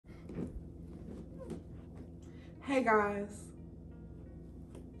Hey guys,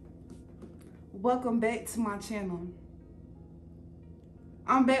 welcome back to my channel.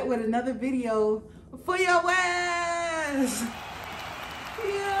 I'm back with another video for your ass.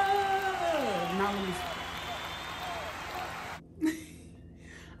 Yeah. Now let me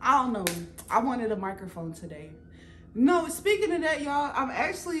I don't know. I wanted a microphone today. No, speaking of that, y'all, I'm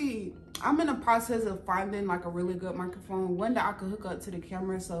in the process of finding like a really good microphone, one that I could hook up to the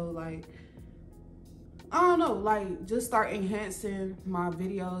camera, so like I don't know, like just start enhancing my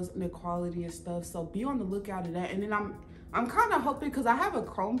videos and the quality and stuff. So be on the lookout of that. And then I'm kind of hoping, because I have a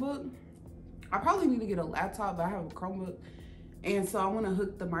Chromebook. I probably need to get a laptop, but I have a Chromebook. And so I want to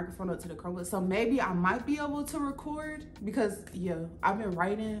hook the microphone up to the Chromebook. So maybe I might be able to record, because yeah, I've been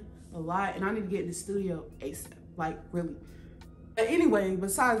writing a lot and I need to get in the studio ASAP, like really. But anyway,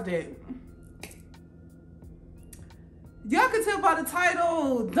 besides that, y'all can tell by the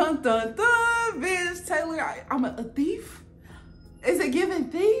title, dun dun dun, bitch Taylor, I'm a thief? Is it giving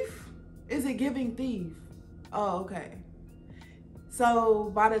thief? Is it giving thief? Oh, okay.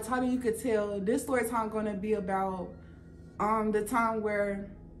 So by the title you could tell this story time gonna be about the time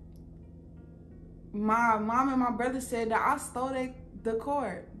where my mom and my brother said that I stole the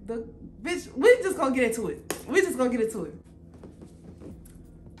cord. The bitch, we just gonna get into it.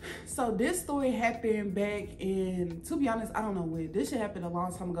 So this story happened back in, to be honest, I don't know when. This shit happened a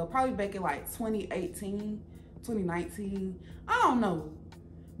long time ago. Probably back in like 2018, 2019. I don't know.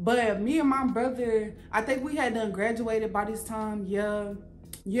 But me and my brother, I think we had done graduated by this time. Yeah,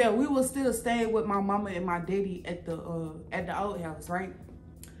 we were still staying with my mama and my daddy at the old house, right?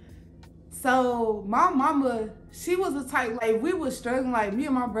 So my mama, she was the type, like we was struggling, like me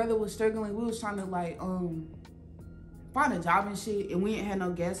and my brother was struggling. We was trying to like find a job and shit, and we ain't had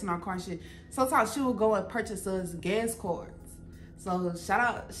no gas in our car and shit. Sometimes she would go and purchase us gas cards. So shout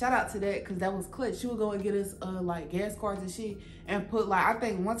out to that, because that was clutch. She would go and get us like gas cards and shit, and put like, I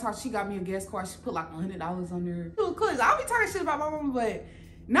think one time she got me a gas card, she put like $100 on there. It was clutch. I'll be talking shit about my mama, but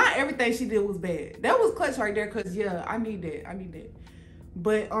not everything she did was bad. That was clutch right there, because yeah, I need that.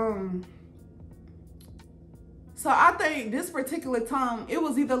 But so I think this particular time, it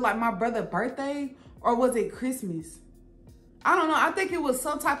was either like my brother's birthday or was it Christmas? I don't know. I think it was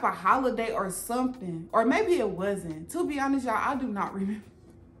some type of holiday or something. Or maybe it wasn't. To be honest, y'all, I do not remember.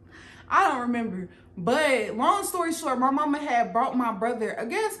 I don't remember. But long story short, my mama had brought my brother a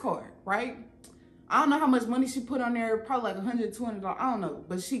gas card, right? I don't know how much money she put on there. Probably like $100, $200. I don't know.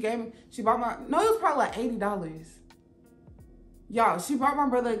 But she bought my, no, it was probably like $80. Y'all, she brought my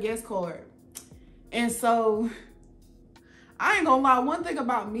brother a gas card. And so, I ain't gonna lie. One thing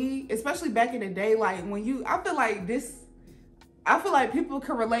about me, especially back in the day, like when I feel like people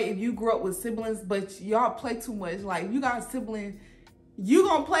can relate if you grew up with siblings, but y'all play too much. Like, you got a sibling, you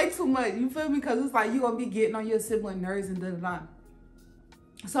gonna play too much. You feel me? Because it's like you gonna be getting on your sibling nerves and da-da-da.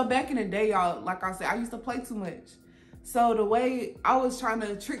 So back in the day, y'all, like I said, I used to play too much. So the way I was trying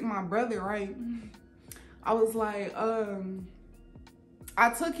to trick my brother, right? I was like, I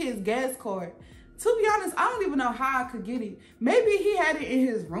took his gas card. To be honest, I don't even know how I could get it. Maybe he had it in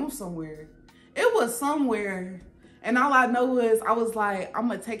his room somewhere. It was somewhere. And all I know is I was like, I'm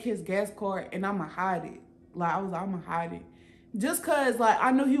gonna take his gas card and I'm gonna hide it. Like, I was like, I'm gonna hide it. Just cause like, I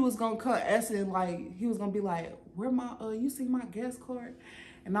knew he was gonna come asking, like, he was gonna be like, where my, you see my gas card?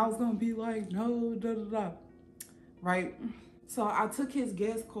 And I was gonna be like, no, da-da-da. Right? So I took his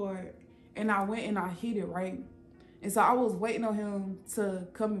gas card and I went and I hid it, right? And so I was waiting on him to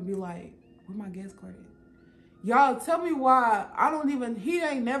come and be like, where my gas card is? Y'all, tell me why he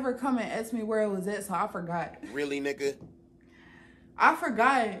ain't never come and ask me where it was at, so I forgot. Really, nigga? I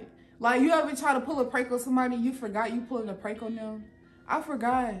forgot. Like, you ever try to pull a prank on somebody, you forgot you pulling a prank on them? I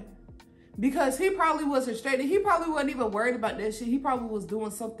forgot. Because he probably wasn't straight. He probably wasn't even worried about that shit. He probably was doing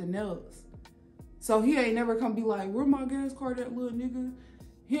something else. So he ain't never come be like, where my gas card at, little nigga?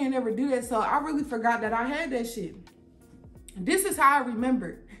 He ain't never do that. So I really forgot that I had that shit. This is how I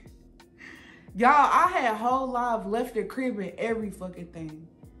remembered. Y'all, I had whole life left the crib and every fucking thing.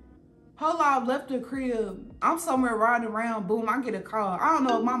 Whole life left the crib. I'm somewhere riding around, boom, I get a call. I don't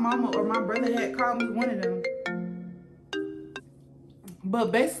know if my mama or my brother had called me, one of them.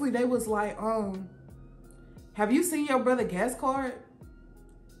 But basically they was like, have you seen your brother gas card?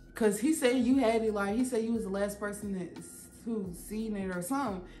 Cause he said you had it, like he said you was the last person who seen it or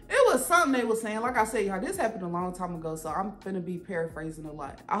something. It was something they was saying. Like I said, y'all, this happened a long time ago, so I'm finna be paraphrasing a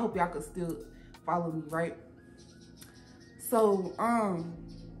lot. I hope y'all could still follow me, right? So,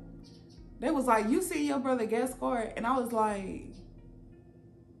 they was like, you see your brother gas card? And I was like,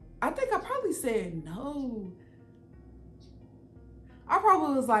 I think I probably said no. I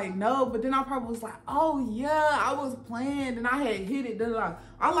probably was like, no, but then I probably was like, oh yeah, I was playing and I had hit it. All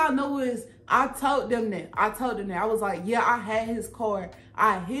I know is I told them that. I was like, yeah, I had his card.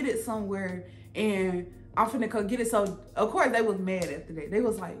 I hid it somewhere and I'm finna go get it. So of course they was mad after that. They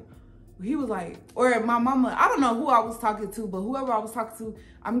was like, he was like, or my mama, I don't know who I was talking to, but whoever I was talking to,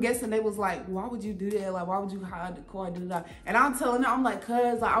 I'm guessing they was like, why would you do that? Like, why would you hide the card? And I'm telling them, I'm like,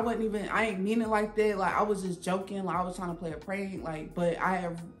 cuz like, I ain't mean it like that. Like, I was just joking. Like, I was trying to play a prank. Like, but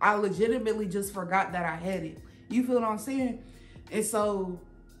I legitimately just forgot that I had it. You feel what I'm saying? And so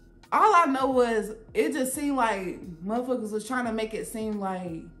all I know was it just seemed like motherfuckers was trying to make it seem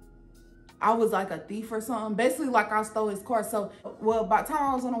like I was like a thief or something. Basically, like I stole his card. So, well, by the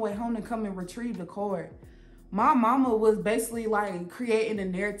time I was on the way home to come and retrieve the card, my mama was basically like creating a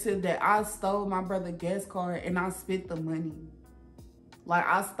narrative that I stole my brother's gas card and I spent the money. Like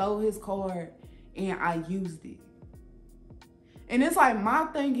I stole his card and I used it. And it's like, my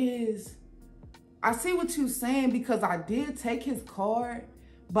thing is, I see what you're saying because I did take his card,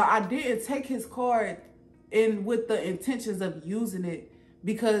 but I didn't take his card with the intentions of using it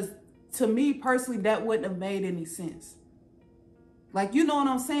because to me personally, that wouldn't have made any sense. Like, you know what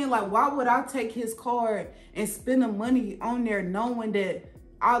I'm saying? Like, why would I take his card and spend the money on there knowing that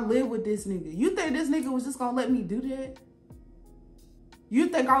I live with this nigga? You think this nigga was just gonna let me do that? You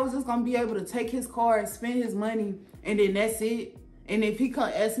think I was just gonna be able to take his card, spend his money, and then that's it? And if he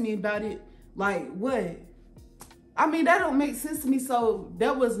come ask me about it, like, what? I mean, that don't make sense to me. So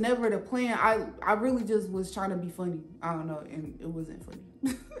that was never the plan. I really just was trying to be funny. I don't know, and it wasn't funny.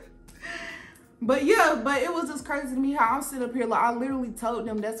 But yeah, but it was just crazy to me how I'm sitting up here. Like, I literally told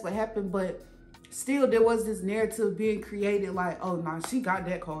them that's what happened, but still there was this narrative being created like, oh, nah, she got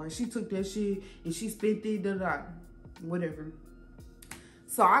that card. She took that shit and she spent it, whatever.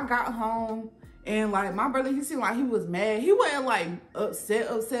 So I got home and like my brother, he seemed like he was mad. He wasn't like upset,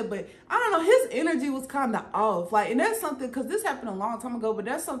 but I don't know, his energy was kind of off. Like, and that's something, because this happened a long time ago, but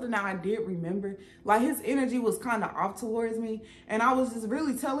that's something that I did remember. Like, his energy was kind of off towards me. And I was just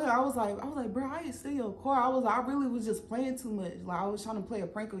really telling her, I was like, bro, I didn't steal your car. I really was just playing too much. Like, I was trying to play a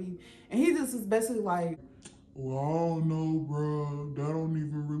prank on you. And he just was basically like, well, I don't know, bro. That don't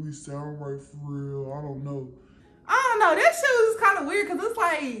even really sound right for real. I don't know. I don't know. That shit was kind of weird because it's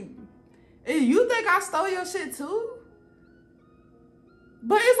like, you think I stole your shit too?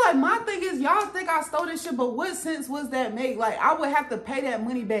 But it's like, my thing is, y'all think I stole this shit, but what sense was that make? Like, I would have to pay that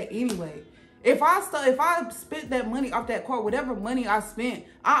money back anyway. If I spent that money off that card, whatever money I spent,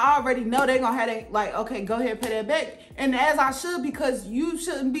 I already know they're gonna have that, like, okay, go ahead and pay that back. And as I should, because you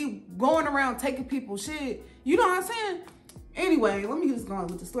shouldn't be going around taking people's shit. You know what I'm saying? Anyway, let me just go on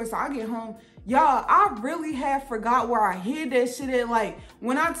with the story. So I get home. Y'all, I really have forgot where I hid that shit at. Like,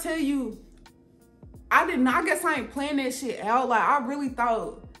 when I tell you, I guess I ain't playing that shit out. Like, I really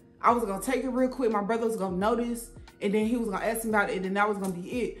thought I was gonna take it real quick. My brother was gonna notice, and then he was gonna ask me about it, and then that was gonna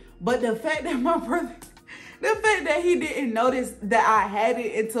be it. But the fact that he didn't notice that I had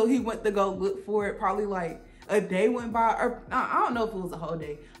it until he went to go look for it, probably like a day went by, or I don't know if it was a whole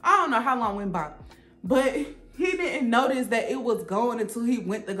day. I don't know how long went by, but he didn't notice that it was gone until he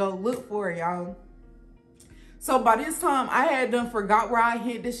went to go look for it, y'all. So by this time, I had done forgot where I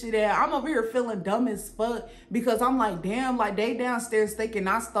hid this shit at. I'm over here feeling dumb as fuck because I'm like, damn, like they downstairs thinking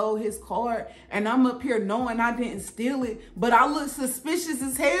I stole his card and I'm up here knowing I didn't steal it, but I look suspicious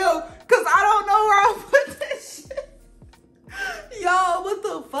as hell because I don't know where I put this shit. Y'all, what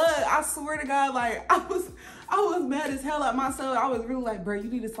the fuck? I swear to God, like I was mad as hell at myself. I was really like, bro, you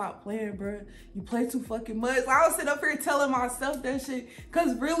need to stop playing, bro. You play too fucking much. I was sitting up here telling myself that shit.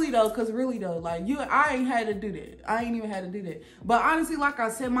 Cause really though, like I ain't had to do that. I ain't even had to do that. But honestly, like I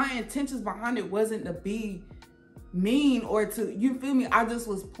said, my intentions behind it wasn't to be mean or to, you feel me? I just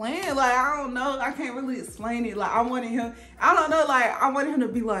was playing. Like, I don't know. I can't really explain it. Like, I wanted him to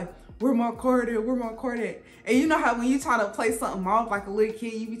be like, where my card at? Where my card at? And you know how when you trying to play something off like a little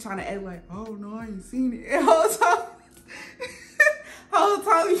kid, you be trying to act like, oh no, I ain't seen it. And whole time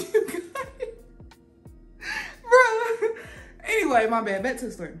you got it. Bro. Anyway, my bad. Back to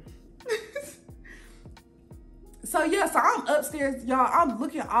the story. So yeah, so I'm upstairs, y'all. I'm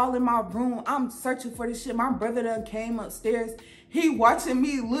looking all in my room. I'm searching for this shit. My brother done came upstairs. He watching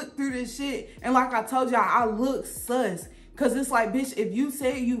me look through this shit. And like I told y'all, I look sus. Cause it's like, bitch, if you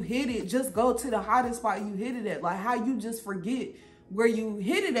say you hit it, just go to the hottest spot you hit it at. Like, how you just forget where you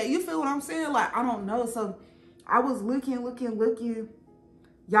hit it at? You feel what I'm saying? Like, I don't know. So I was looking.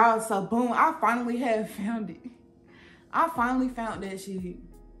 Y'all, so boom, I finally had found it. I finally found that shit.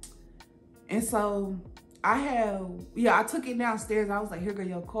 And so I took it downstairs. I was like, here go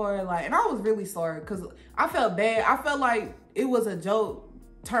your card. Like, and I was really sorry because I felt bad. I felt like it was a joke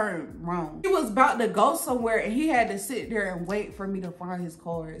turned wrong. He was about to go somewhere and he had to sit there and wait for me to find his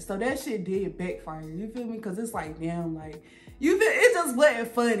card. So that shit did backfire, you feel me? Cause it's like, damn, like, it just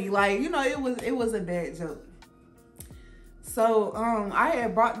wasn't funny. Like, you know, it was a bad joke. So I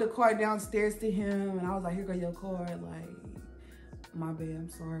had brought the card downstairs to him and I was like, here go your card, like, my bad, I'm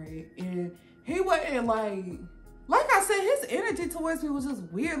sorry. And he wasn't like I said, his energy towards me was just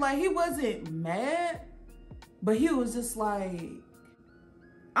weird. Like, he wasn't mad, but he was just like,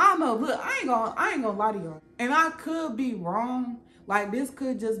 I don't know, look, I ain't gonna lie to y'all. And I could be wrong. Like, this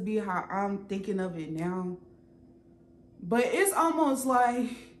could just be how I'm thinking of it now. But it's almost like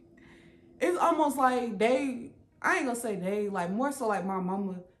they, I ain't gonna say they, like, more so like my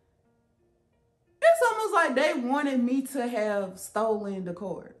mama. It's almost like they wanted me to have stolen the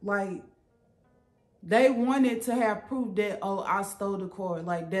card. Like, they wanted to have proof that, oh, I stole the card.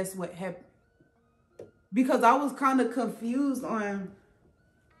 Like, that's what happened. Because I was kind of confused on,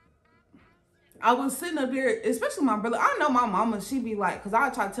 I was sitting up there, especially my brother. I know my mama, she be like, because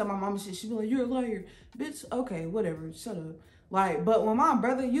I try to tell my mama shit. She be like, you're a liar. Bitch, okay, whatever, shut up. Like, but when my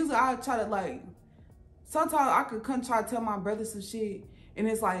brother, usually I try to, like, sometimes I could come try to tell my brother some shit. And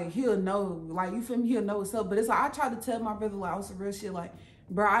it's like, he'll know, like, you feel me? He'll know what's up. But it's like, I try to tell my brother, like, oh, some real shit. Like,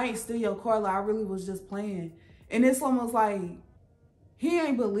 bro, I ain't steal your car. Like, I really was just playing. And it's almost like, he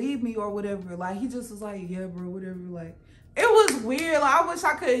ain't believe me or whatever. Like, he just was like, yeah, bro, whatever. Like, it was weird. Like, I wish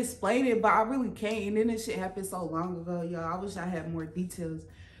I could explain it, but I really can't. And then this shit happened so long ago, y'all. I wish I had more details.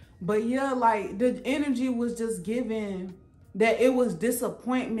 But yeah, like, the energy was just given that it was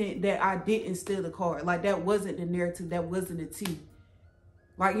disappointment that I didn't steal the card. Like, that wasn't the narrative. That wasn't the tea.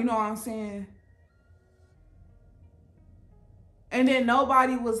 Like, you know what I'm saying? And then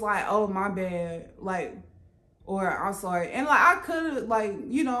nobody was like, oh, my bad. Like, or I'm sorry. And like, I could have, like,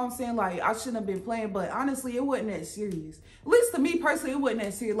 you know what I'm saying? Like, I shouldn't have been playing. But honestly, it wasn't that serious. At least to me personally, it wasn't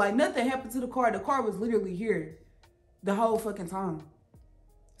that serious. Like, nothing happened to the car. The car was literally here the whole fucking time.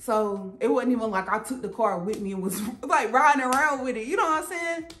 So it wasn't even like I took the car with me and was like riding around with it. You know what I'm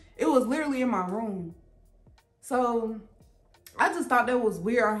saying? It was literally in my room. So I just thought that was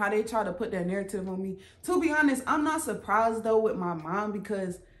weird on how they try to put that narrative on me. To be honest, I'm not surprised though with my mom,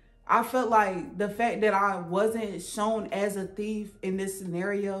 because I felt like the fact that I wasn't shown as a thief in this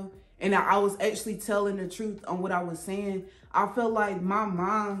scenario and that I was actually telling the truth on what I was saying, I felt like my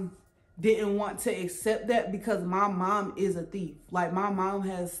mom didn't want to accept that, because my mom is a thief. Like, my mom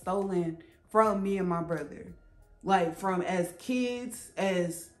has stolen from me and my brother. Like, from as kids,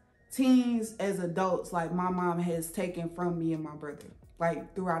 as teens, as adults, like, my mom has taken from me and my brother,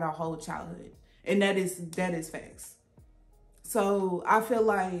 like, throughout our whole childhood. And that is facts. So I feel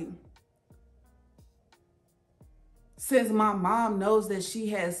like since my mom knows that she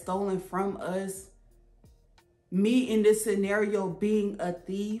has stolen from us, me in this scenario being a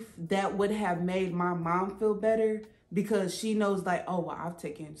thief, that would have made my mom feel better, because she knows like, oh, well, I've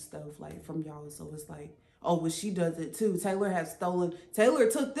taken stuff like from y'all. So it's like, oh, well, she does it too. Taylor has stolen. Taylor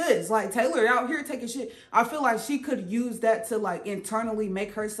took this. Like, Taylor out here taking shit. I feel like she could use that to like internally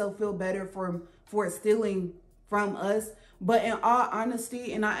make herself feel better for stealing from us. But in all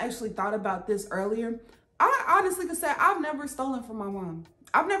honesty, and I actually thought about this earlier, I honestly could say I've never stolen from my mom.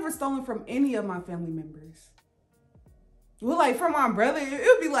 I've never stolen from any of my family members. Well, like, from my brother, it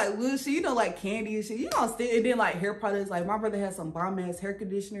would be like little shit, you know, like candy and shit. You know, and then like hair products. Like, my brother has some bomb-ass hair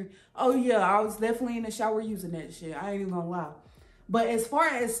conditioner. Oh, yeah, I was definitely in the shower using that shit. I ain't even gonna lie. But as far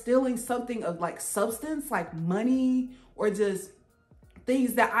as stealing something of like substance, like money, or just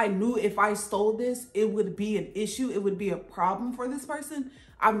things that I knew if I stole this, it would be an issue. It would be a problem for this person.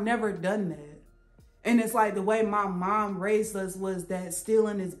 I've never done that. And it's like the way my mom raised us was that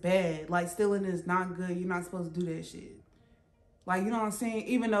stealing is bad. Like, stealing is not good. You're not supposed to do that shit. Like, you know what I'm saying?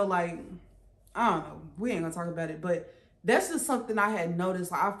 Even though, like, I don't know, we ain't gonna talk about it, but that's just something I had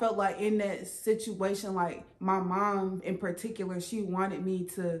noticed. Like, I felt like in that situation, like, my mom in particular, she wanted me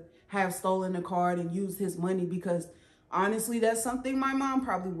to have stolen the card and used his money, because honestly, that's something my mom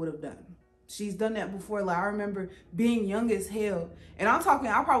probably would have done. She's done that before. Like, I remember being young as hell, and I'm talking,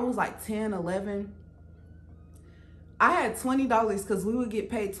 I probably was like 10, 11. I had $20 because we would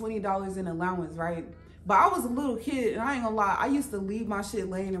get paid $20 in allowance, right? But I was a little kid, and I ain't gonna lie, I used to leave my shit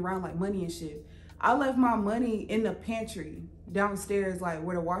laying around, like money and shit. I left my money in the pantry downstairs, like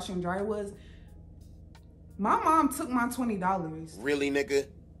where the washer and dryer was. My mom took my $20. Really, nigga?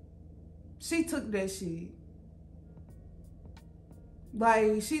 She took that shit.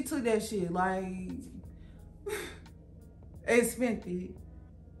 Like, she took that shit, like, and spent it.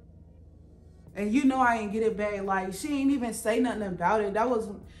 And you know I ain't get it back. Like, she ain't even say nothing about it. That was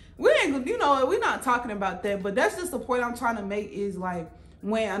we ain't, you know, we're not talking about that, but that's just the point I'm trying to make is like,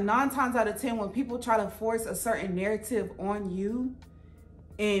 when 9 times out of 10, when people try to force a certain narrative on you,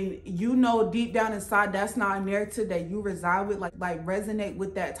 and you know deep down inside that's not a narrative that you reside with, like resonate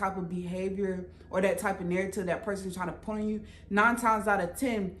with that type of behavior or that type of narrative that person's trying to put on you, 9 times out of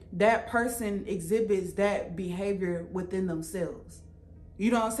 10, that person exhibits that behavior within themselves. You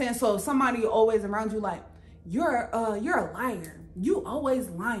know what I'm saying? So if somebody always around you like, you're a liar, you always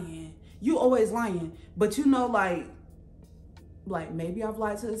lying, but you know, like maybe I've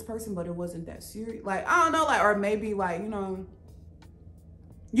lied to this person, but it wasn't that serious. Like, I don't know, like, or maybe like, you know,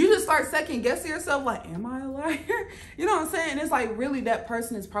 you just start second guessing yourself, like, am I a liar? You know what I'm saying? It's like, really, that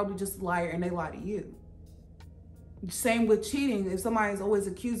person is probably just a liar and they lie to you. Same with cheating. If somebody's always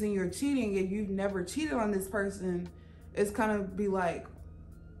accusing you of cheating and you've never cheated on this person, it's kind of be like,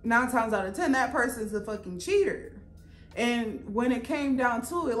 9 times out of 10, that person's a fucking cheater. And when it came down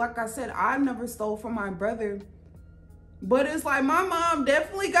to it, like I said, I never stole from my brother. But it's like my mom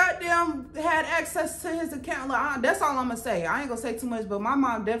definitely goddamn had access to his account. Like, that's all I'm gonna say. I ain't gonna say too much, but my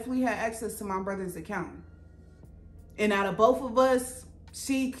mom definitely had access to my brother's account. And out of both of us,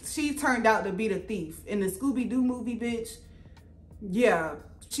 she turned out to be the thief. In the Scooby-Doo movie, bitch, yeah,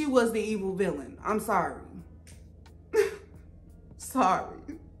 she was the evil villain. I'm sorry. Sorry.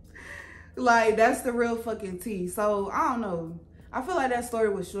 Like, that's the real fucking tea. So, I don't know. I feel like that story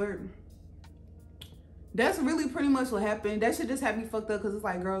was short. That's really pretty much what happened. That shit just had me fucked up because it's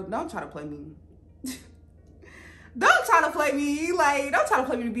like, girl, don't try to play me. Don't try to play me. Like, don't try to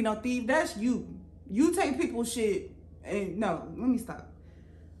play me to be no thief. That's you. You take people's shit. And no, let me stop.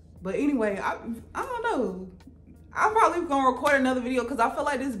 But anyway, I don't know. I'm probably going to record another video because I feel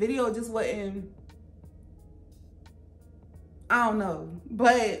like this video just wasn't, I don't know.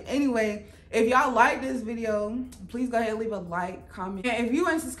 But anyway, if y'all like this video, please go ahead and leave a like, comment. And if you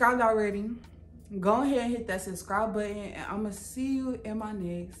ain't subscribed already, go ahead and hit that subscribe button, and I'm gonna see you in my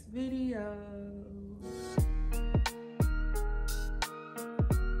next video.